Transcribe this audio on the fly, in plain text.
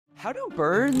How do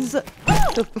birds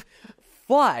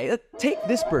fly? Take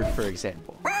this bird, for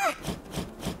example.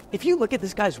 If you look at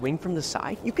this guy's wing from the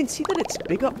side, you can see that it's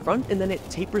big up front and then it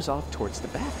tapers off towards the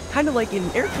back. Kind of like an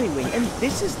airplane wing, and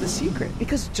this is the secret.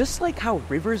 Because just like how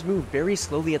rivers move very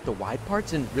slowly at the wide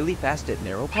parts and really fast at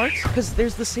narrow parts, because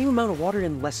there's the same amount of water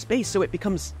in less space, so it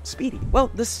becomes speedy.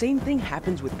 Well, the same thing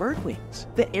happens with bird wings.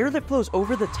 The air that flows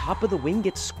over the top of the wing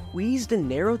gets squeezed and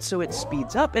narrowed so it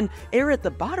speeds up, and air at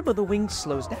the bottom of the wing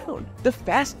slows down. The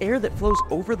fast air that flows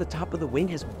over the top of the wing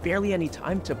has barely any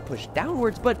time to push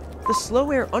downwards, but the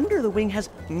slow air under the wing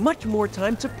has much more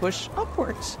time to push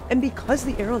upwards. And because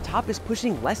the air on top is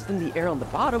pushing less than the air on the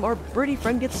bottom, our birdie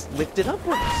friend gets lifted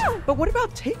upwards. But what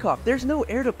about takeoff? There's no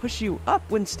air to push you up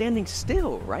when standing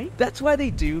still, right? That's why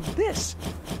they do this.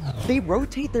 They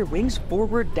rotate their wings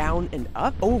forward, down, and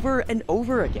up over and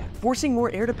over again, forcing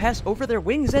more air to pass over their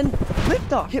wings and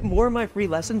lift off. Get more of my free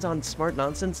lessons on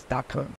smartnonsense.com.